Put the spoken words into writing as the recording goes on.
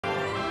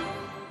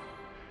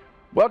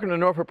Welcome to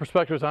Norfolk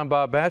Perspectives. I'm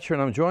Bob Batcher,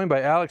 and I'm joined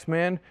by Alex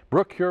Mann,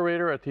 Brooke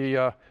Curator at the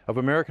of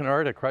American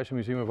Art at Chrysler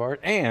Museum of Art,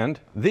 and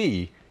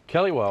the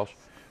Kelly Welsh,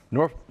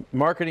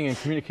 Marketing and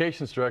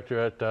Communications Director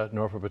at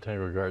Norfolk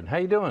Botanical Garden. How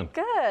you doing?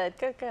 Good,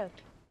 good, good.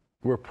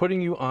 We're putting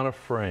you on a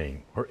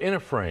frame, or in a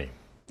frame.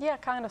 Yeah,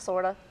 kind of,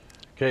 sort of.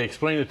 Okay,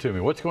 explain it to me.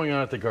 What's going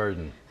on at the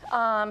garden?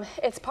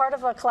 It's part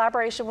of a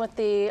collaboration with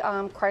the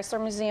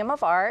Chrysler Museum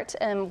of Art,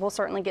 and we'll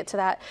certainly get to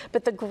that.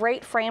 But the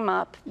great frame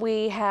up,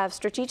 we have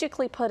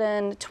strategically put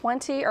in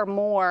 20 or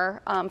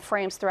more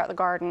frames throughout the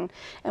garden,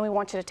 and we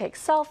want you to take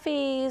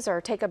selfies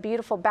or take a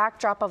beautiful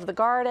backdrop of the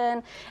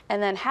garden,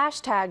 and then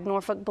hashtag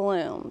Norfolk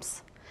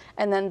Blooms.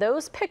 And then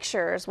those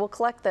pictures, we'll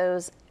collect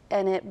those,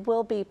 and it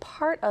will be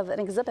part of an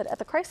exhibit at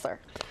the Chrysler.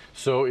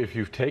 So if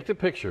you take the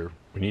picture,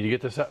 we need to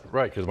get this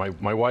right, because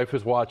my wife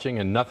is watching,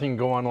 and nothing can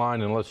go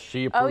online unless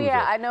she approves it. Oh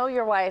yeah, I know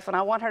your wife, and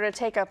I want her to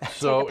take a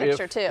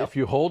picture too. If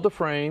you hold the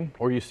frame,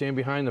 or you stand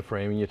behind the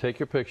frame, and you take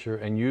your picture,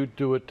 and you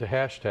do it to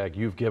hashtag,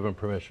 you've given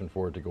permission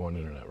for it to go on the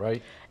internet,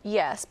 right?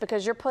 Yes,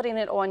 because you're putting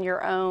it on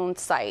your own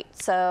site,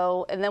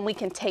 so, and then we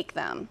can take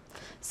them.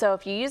 So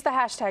if you use the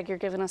hashtag, you're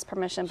giving us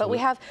permission. But we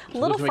have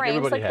little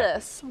frames like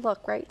this.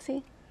 Look, right,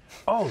 see?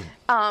 Oh.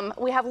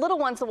 We have little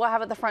ones that we'll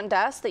have at the front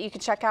desk that you can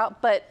check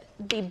out, but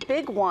the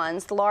big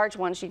ones, the large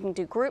ones, you can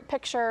do group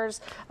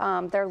pictures.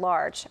 They're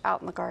large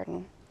out in the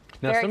garden.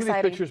 Now, Very some exciting.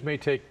 of these pictures may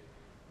take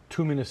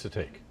 2 minutes to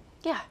take.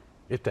 Yeah.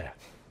 If that.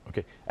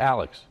 Okay,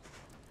 Alex,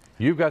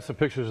 you've got some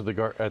pictures of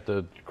at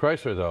the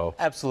Chrysler, though.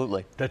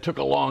 Absolutely. That took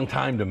a long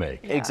time to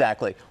make. Yeah.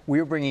 Exactly.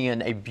 We're bringing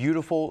in a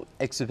beautiful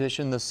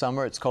exhibition this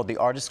summer. It's called the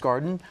Artist's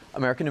Garden,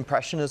 American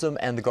Impressionism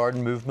and the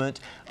Garden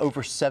Movement.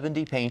 Over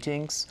 70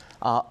 paintings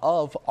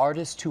of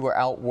artists who are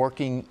out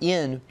working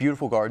in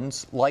beautiful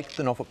gardens like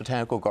the Norfolk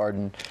Botanical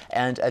Garden.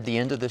 And at the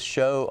end of this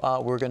show,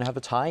 we're going to have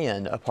a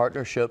tie-in, a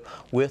partnership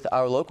with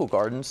our local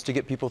gardens to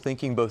get people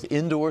thinking both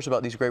indoors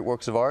about these great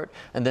works of art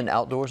and then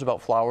outdoors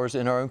about flowers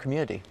in our own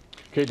community.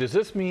 Okay, does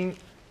this mean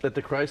that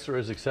the Chrysler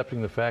is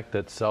accepting the fact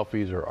that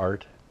selfies are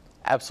art?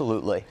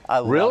 Absolutely. I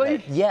love Really?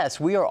 it. Yes,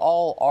 we are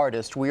all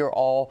artists. We are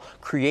all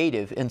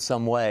creative in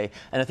some way.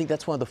 And I think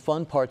that's one of the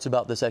fun parts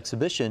about this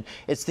exhibition.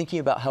 It's thinking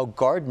about how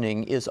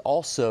gardening is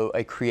also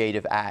a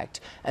creative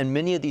act. And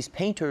many of these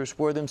painters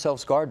were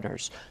themselves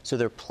gardeners. So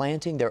they're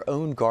planting their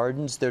own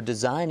gardens. They're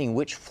designing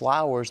which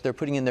flowers they're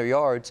putting in their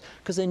yards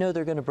because they know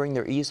they're going to bring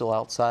their easel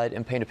outside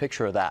and paint a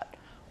picture of that.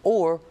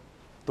 Or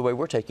the way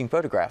we're taking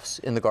photographs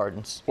in the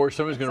gardens. Or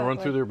somebody's going to run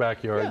through their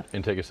backyard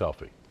and take a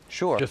selfie.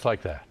 Sure. Just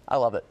like that. I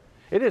love it.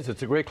 It is.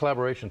 It's a great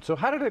collaboration. So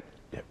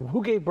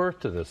who gave birth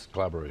to this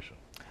collaboration?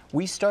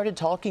 We started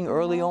talking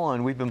early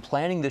on. We've been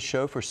planning this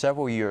show for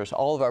several years.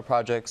 All of our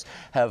projects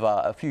have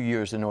a few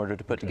years in order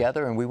to put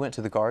together, and we went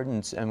to the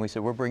gardens and we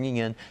said, we're bringing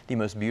in the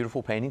most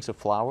beautiful paintings of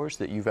flowers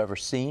that you've ever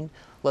seen.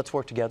 Let's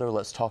work together.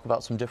 Let's talk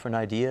about some different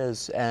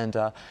ideas and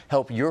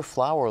help your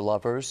flower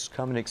lovers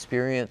come and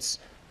experience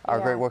our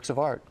great works of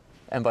art,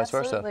 and vice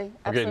versa. Absolutely.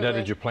 Okay, now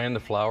did you plan the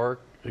flower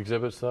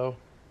exhibits, though?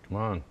 Come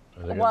on.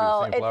 Are they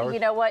Well, gonna be the same flowers? you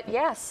know what?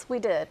 Yes, we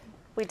did.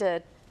 We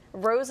did.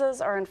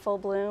 Roses are in full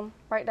bloom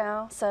right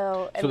now,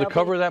 so. So the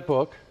cover of that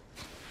book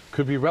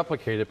could be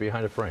replicated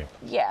behind a frame.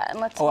 Yeah, and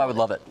let's. Oh, I would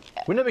love it.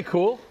 Wouldn't that be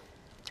cool?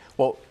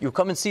 Well, you'll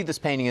come and see this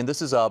painting, and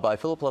this is by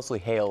Philip Leslie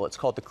Hale. It's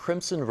called the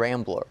Crimson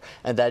Rambler,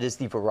 and that is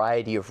the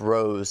variety of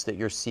rose that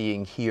you're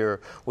seeing here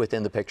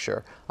within the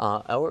picture.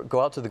 Or go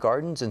out to the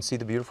gardens and see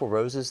the beautiful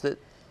roses that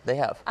they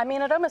have. I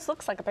mean, it almost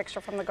looks like a picture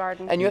from the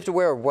garden. And you have to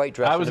wear a white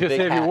dress. I was going to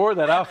say, if you wore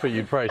that outfit,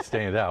 you'd probably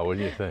stand out,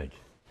 wouldn't you think?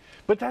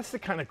 But that's the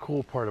kind of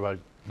cool part about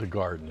the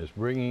garden, is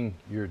bringing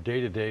your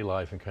day-to-day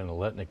life and kind of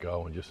letting it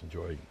go and just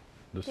enjoying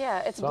this. Yeah,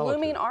 it's solitude.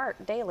 blooming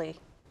art daily.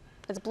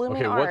 It's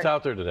blooming art. Okay, what's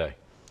out there today?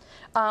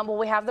 Well,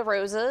 we have the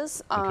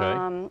roses.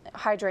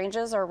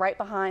 Hydrangeas are right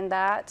behind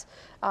that.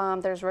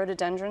 There's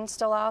rhododendrons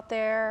still out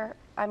there.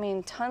 I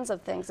mean, tons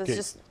of things. It's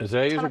just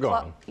azaleas are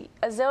gone.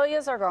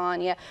 Azaleas are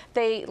gone. Yeah,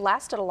 they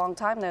lasted a long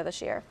time though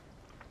this year,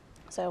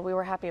 so we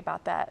were happy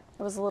about that.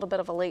 It was a little bit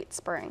of a late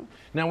spring.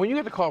 Now, when you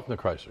got the call from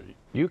the Chrysler,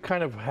 you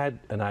kind of had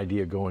an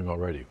idea going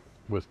already.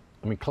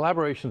 I mean,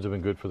 collaborations have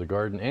been good for the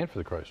garden and for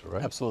the Chrysler,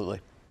 right? Absolutely.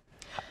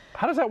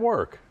 How does that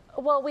work?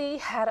 Well, we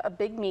had a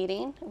big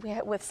meeting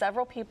with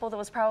several people. There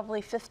was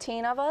probably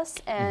 15 of us,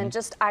 and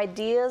just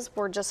ideas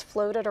were just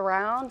floated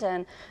around,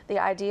 and the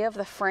idea of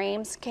the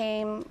frames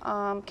came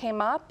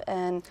up,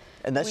 and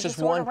that's just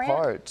one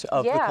part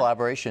of the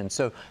collaboration.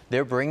 So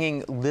they're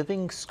bringing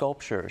living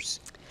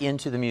sculptures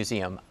into the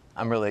museum.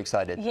 I'm really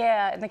excited.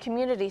 Yeah, in the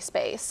community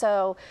space.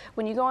 So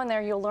when you go in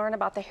there, you'll learn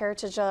about the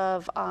heritage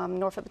of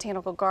Norfolk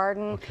Botanical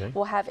Garden. Okay.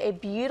 We'll have a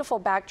beautiful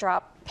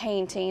backdrop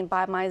painting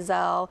by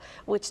Mizell,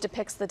 which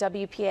depicts the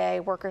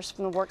WPA, Workers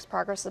from the Works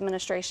Progress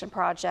Administration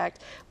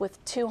project,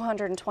 with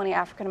 220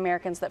 African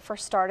Americans that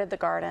first started the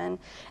garden,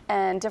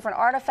 and different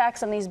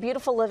artifacts and these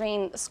beautiful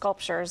living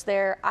sculptures.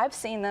 I've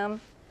seen them.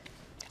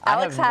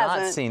 Alex I have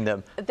hasn't. not seen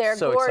them. They're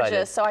so gorgeous,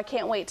 excited. so I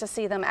can't wait to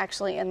see them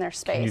actually in their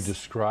space. Can you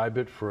describe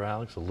it for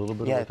Alex, a little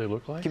bit of what they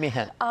look like? Give me a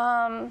hint.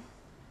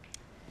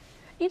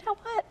 You know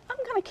what? I'm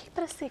going to keep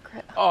it a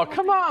secret. Oh,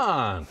 come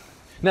on.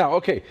 Now,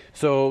 okay,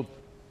 so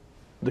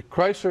the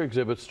Chrysler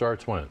exhibit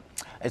starts when?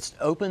 It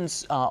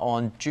opens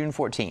on June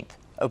 14th.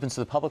 Opens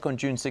to the public on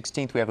June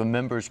 16th. We have a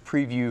members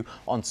preview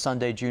on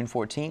Sunday, June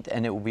 14th,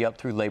 and it will be up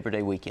through Labor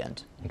Day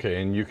weekend.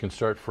 Okay, and you can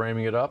start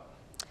framing it up?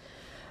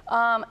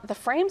 The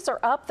frames are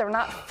up. They're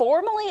not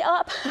formally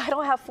up. I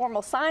don't have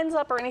formal signs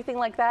up or anything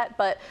like that,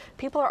 but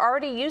people are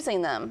already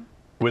using them.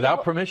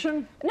 Without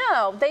permission?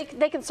 No,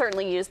 they can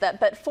certainly use that,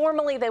 but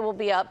formally they will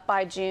be up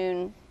by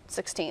June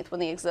 16th when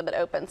the exhibit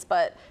opens.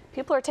 But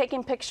people are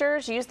taking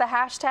pictures. Use the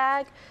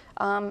hashtag,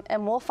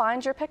 and we'll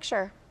find your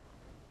picture.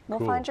 We'll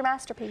find your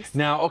masterpiece.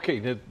 Now, okay,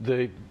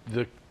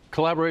 the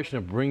collaboration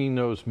of bringing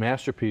those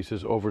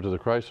masterpieces over to the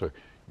Chrysler,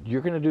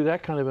 you're going to do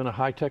that kind of in a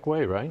high-tech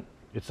way, right?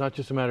 It's not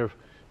just a matter of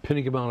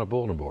pinning them on a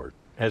bulletin board,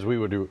 as we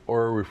would do,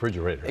 or a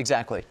refrigerator.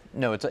 Exactly.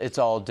 No, it's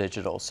all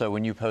digital. So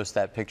when you post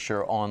that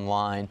picture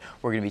online,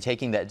 we're going to be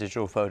taking that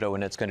digital photo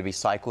and it's going to be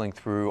cycling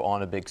through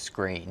on a big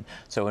screen.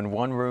 So in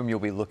one room, you'll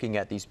be looking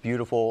at these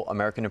beautiful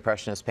American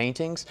Impressionist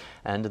paintings,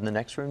 and in the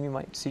next room, you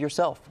might see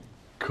yourself.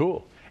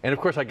 Cool. And of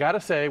course, I got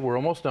to say, we're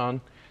almost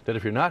done, that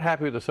if you're not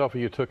happy with the selfie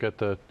you took at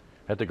the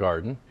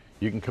garden,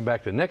 you can come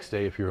back the next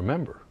day if you're a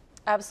member.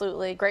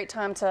 Absolutely. Great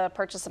time to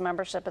purchase a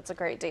membership. It's a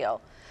great deal.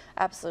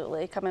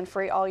 Absolutely. Come in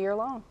free all year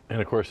long.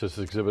 And of course, this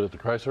exhibit at the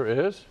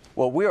Chrysler is?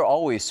 Well, we are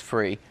always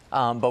free,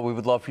 but we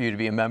would love for you to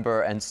be a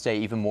member and stay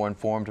even more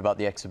informed about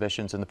the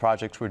exhibitions and the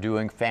projects we're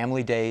doing.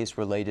 Family days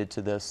related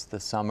to this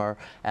summer,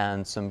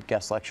 and some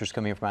guest lectures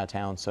coming in from out of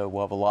town. So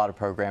we'll have a lot of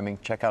programming.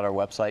 Check out our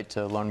website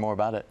to learn more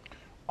about it.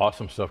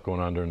 Awesome stuff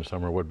going on during the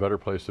summer. What better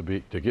place to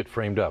be to get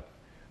framed up?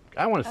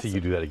 I want to see you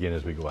do that again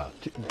as we go out.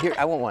 Here,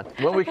 I want one.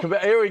 When we come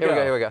back, here we go.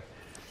 Here we go.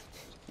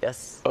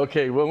 Yes.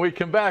 Okay, when we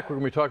come back, we're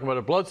going to be talking about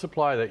a blood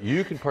supply that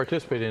you can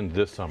participate in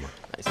this summer.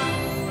 Nice.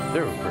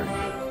 They're very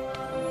good.